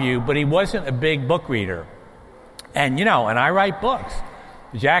lot of you, but he wasn't a big book reader. And, and I write books.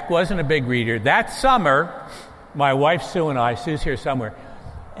 Jack wasn't a big reader. That summer, my wife Sue and I, Sue's here somewhere,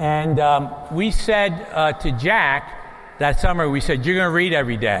 and we said to Jack, that summer, we said, you're going to read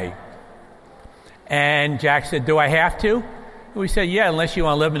every day. And Jack said, do I have to? We said, yeah, unless you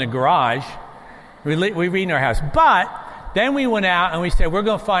want to live in a garage. We read in our house. But then we went out and we said, we're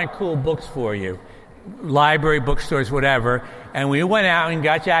going to find cool books for you. Library, bookstores, whatever. And we went out and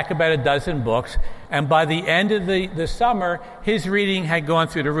got Jack about a dozen books. And by the end of the summer, his reading had gone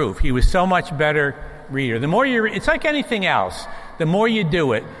through the roof. He was so much better reader. The more you read, it's like anything else. The more you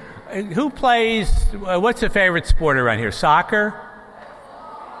do it. Who plays, what's a favorite sport around here? Soccer?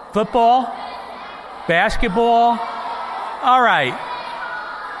 Football? Basketball? All right.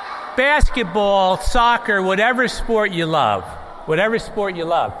 Basketball, soccer, whatever sport you love. Whatever sport you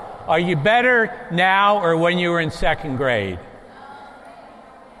love. Are you better now or when you were in second grade?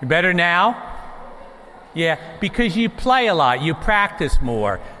 You better now? Yeah, because you play a lot. You practice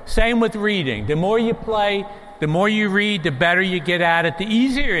more. Same with reading. The more you play, the more you read, the better you get at it, the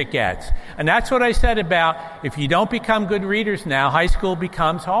easier it gets. And that's what I said about if you don't become good readers now, high school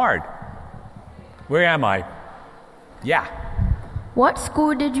becomes hard. Where am I? Yeah. What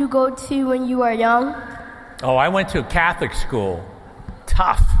school did you go to when you were young? Oh, I went to a Catholic school.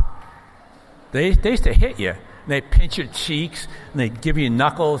 Tough. They used to hit you. And they'd pinch your cheeks, and they'd give you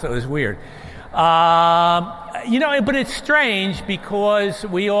knuckles. It was weird. But it's strange because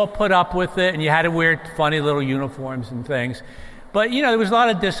we all put up with it, and you had to wear funny little uniforms and things. But, there was a lot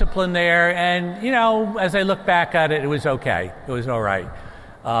of discipline there, and, as I look back at it, it was okay. It was all right.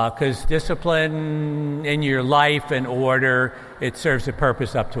 Because discipline in your life and order, it serves a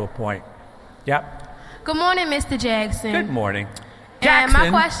purpose up to a point. Yep. Good morning, Mr. Jackson. Good morning. Jackson.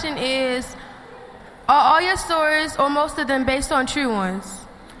 And my question is, are all your stories, or most of them, based on true ones?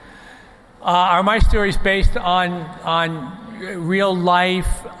 Are my stories based on real life?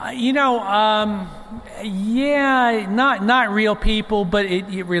 Yeah, not real people, but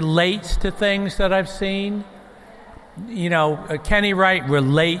it relates to things that I've seen. Kenny Wright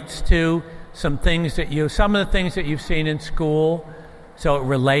relates to some of the things that you've seen in school, so it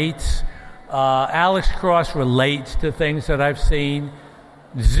relates. Alex Cross relates to things that I've seen.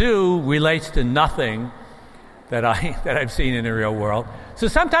 Zoo relates to nothing that I've seen in the real world. So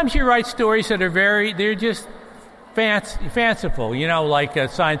sometimes you write stories that are they're just fanciful, like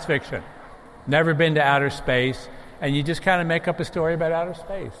science fiction. Never been to outer space, and you just kind of make up a story about outer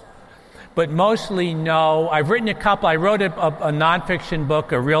space. But mostly, no. I've written a couple. I wrote a nonfiction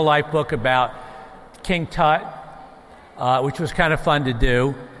book, a real-life book about King Tut, which was kind of fun to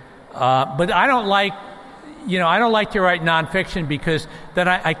do. But I don't like to write nonfiction because then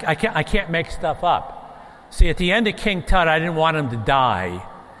I can't make stuff up. See, at the end of King Tut, I didn't want him to die,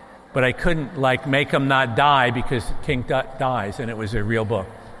 but I couldn't make him not die because King Tut dies, and it was a real book.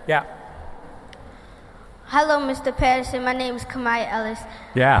 Yeah. Hello, Mr. Patterson. My name is Kamaya Ellis.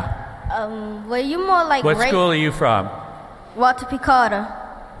 Yeah. Were you more like What school are you from? Walter P. Carter.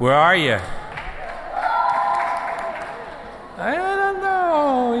 Where are you? I don't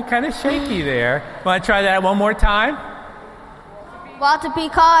know. You're kind of shaky there. Want to try that one more time? Walter P.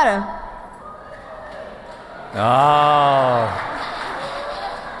 Carter. Oh.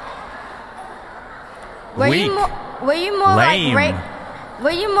 Were you more Lame. like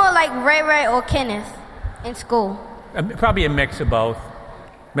Ray Ray or Kenneth in school? Probably a mix of both.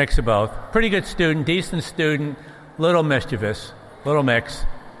 Pretty good student, decent student, little mischievous, little mix.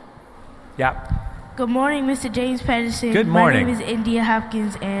 Yeah. Good morning, Mr. James Patterson. Good morning. My name is India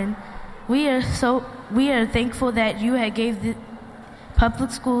Hopkins, and we are thankful that you had gave the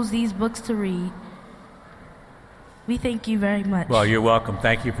public schools these books to read. We thank you very much. Well, you're welcome.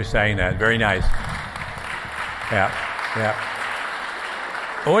 Thank you for saying that. Very nice. Yeah.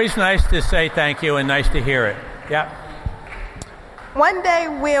 Always nice to say thank you and nice to hear it. Yeah. One day,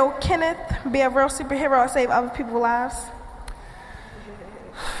 will Kenneth be a real superhero and save other people's lives?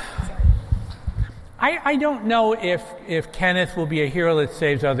 I don't know if Kenneth will be a hero that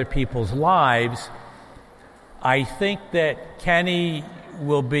saves other people's lives. I think that Kenny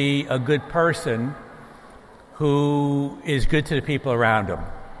will be a good person who is good to the people around him.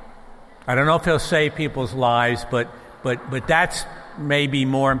 I don't know if he'll save people's lives, but that's maybe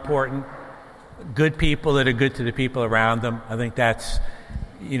more important. Good people that are good to the people around them. I think that's,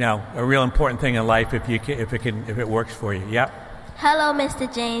 a real important thing in life if it works for you. Yep. Hello,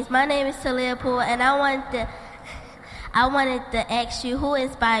 Mr. James. My name is Talia Poole, and I wanted to ask you, who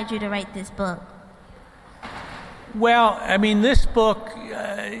inspired you to write this book? Well, this book,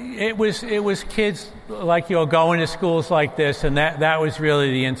 it was kids like going to schools like this, and that was really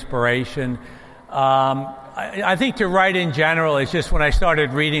the inspiration. I think to write in general is just when I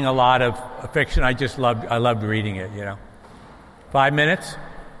started reading a lot of fiction, I loved reading it. 5 minutes?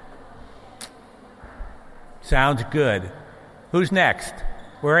 Sounds good. Who's next?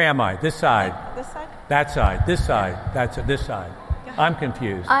 Where am I? This side. This side? That side. This side. That's this side. I'm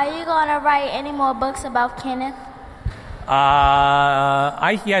confused. Are you going to write any more books about Kenneth?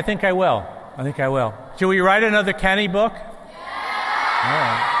 I think I will. Should we write another Kenny book? Yeah. All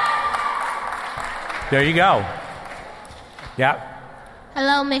right. There you go. Yeah.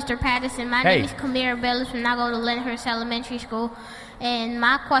 Hello, Mr. Patterson. My Hey. name is Kamira Bellis, and I go to Lyndhurst Elementary School. And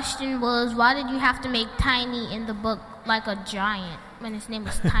my question was, why did you have to make Tiny in the book like a giant when his name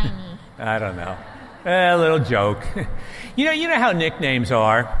was Tiny? I don't know. A little joke. You know how nicknames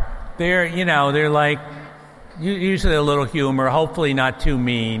are. They're like usually a little humor, hopefully not too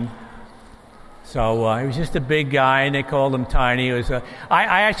mean. So he was just a big guy, and they called him Tiny. It was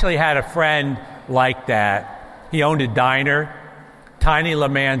I actually had a friend like that. He owned a diner, Tiny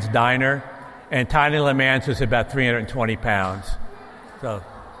LeMans Diner, and Tiny LeMans was about 320 pounds. So,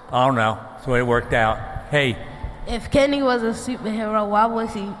 I don't know. That's the way it worked out. Hey. If Kenny was a superhero, why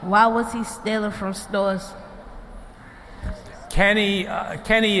was he stealing from stores? Kenny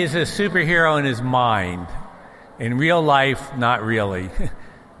is a superhero in his mind. In real life, not really.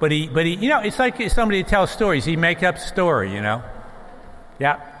 but he, it's like somebody tells stories. He makes up a story, Yeah.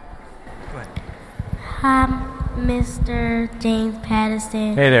 Go ahead. Hi, Mr. James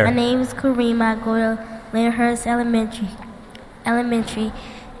Patterson. Hey there. My name is Karima. I go to Lyndhurst Elementary.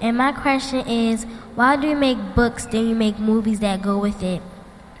 And my question is, why do you make books then you make movies that go with it?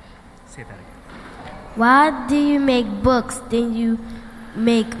 Say that again. Why do you make books then you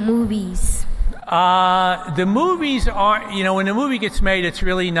make movies? The movies are, when the movie gets made, it's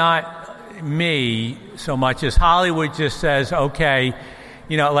really not me so much as Hollywood just says, okay,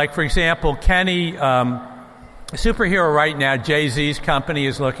 like for example, Kenny, superhero right now, Jay-Z's company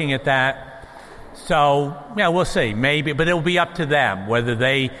is looking at that. So, yeah, we'll see, maybe, but it'll be up to them whether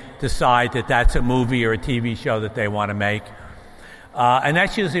they decide that that's a movie or a TV show that they want to make. And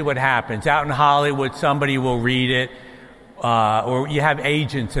that's usually what happens. Out in Hollywood, somebody will read it, or you have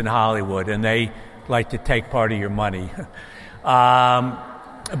agents in Hollywood, and they like to take part of your money. And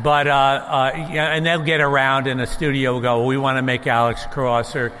they'll get around, and the studio will go, well, we want to make Alex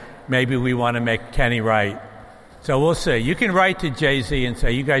Cross, or maybe we want to make Kenny Wright. So we'll see. You can write to Jay-Z and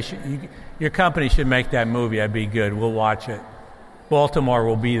say, you guys your company should make that movie. That'd be good. We'll watch it. Baltimore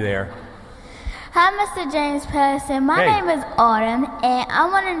will be there. Hi, Mr. James Patterson. My name is Autumn, and I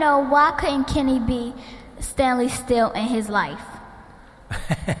want to know, why couldn't Kenny be Stanley Steele in his life?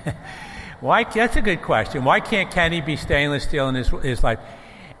 That's a good question. Why can't Kenny be Stanley Steele in his life?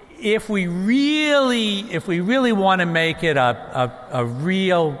 If we really want to make it a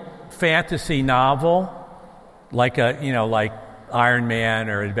real fantasy novel, like like Iron Man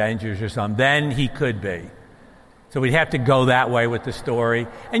or Avengers or something, then he could be. So we'd have to go that way with the story.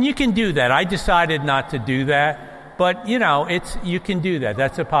 And you can do that. I decided not to do that. But, you can do that.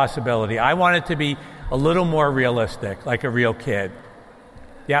 That's a possibility. I want it to be a little more realistic, like a real kid.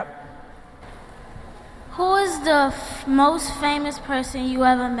 Yep. Who is the most famous person you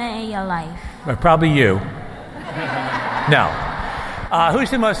ever met in your life? Probably you. No. Who's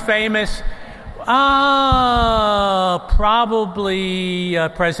the most famous? Probably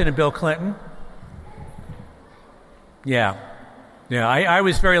President Bill Clinton. Yeah. I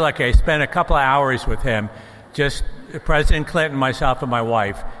was very lucky. I spent a couple of hours with him, just President Clinton, myself, and my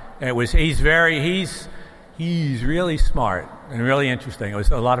wife. He's really smart and really interesting. It was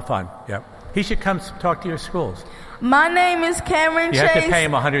a lot of fun. Yep. He should come talk to your schools. My name is Cameron Chase. You have to pay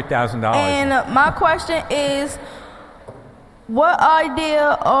him $100,000. And my question is, what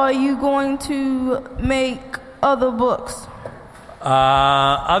idea are you going to make other books?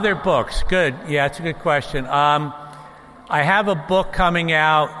 Other books. Good. Yeah, that's a good question. I have a book coming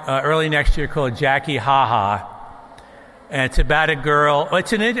out early next year called Jackie Ha Ha. And it's about a girl.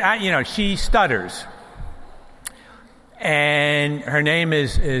 She stutters. And her name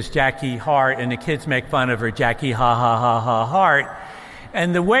is Jackie Hart, and the kids make fun of her, Jackie Ha Ha Ha Ha Hart.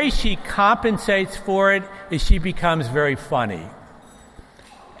 And the way she compensates for it is she becomes very funny.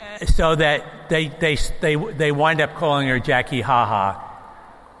 So that they wind up calling her Jackie Ha Ha,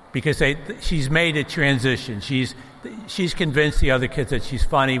 because she's made a transition. She's convinced the other kids that she's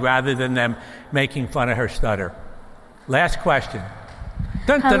funny rather than them making fun of her stutter. Last question.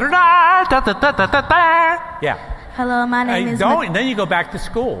 Yeah. Hello, my name is... Then you go back to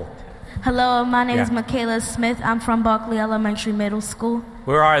school. Hello, my name is Michaela Smith. I'm from Barkley Elementary Middle School.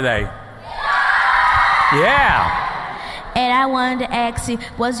 Where are they? Yeah. And I wanted to ask you,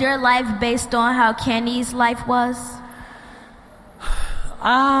 was your life based on how Kenny's life was?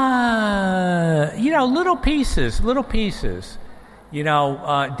 Little pieces.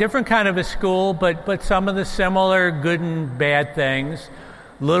 Different kind of a school, but some of the similar good and bad things.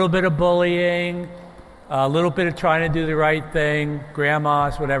 A little bit of bullying, a little bit of trying to do the right thing,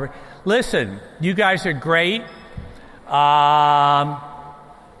 grandmas, whatever. Listen, you guys are great.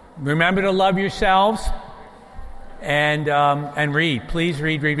 Remember to love yourselves and read. Please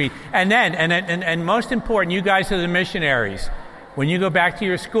read. And most important, you guys are the missionaries. When you go back to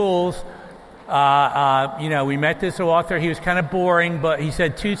your schools, we met this author. He was kind of boring, but he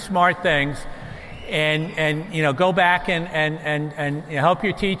said 2 smart things. And go back and help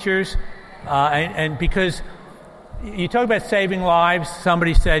your teachers. And because you talk about saving lives,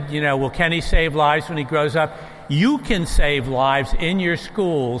 somebody said, will Kenny save lives when he grows up? You can save lives in your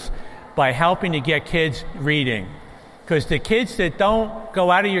schools by helping to get kids reading. Because the kids that don't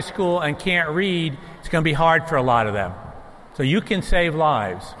go out of your school and can't read, it's going to be hard for a lot of them. So you can save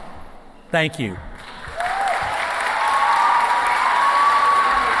lives. Thank you.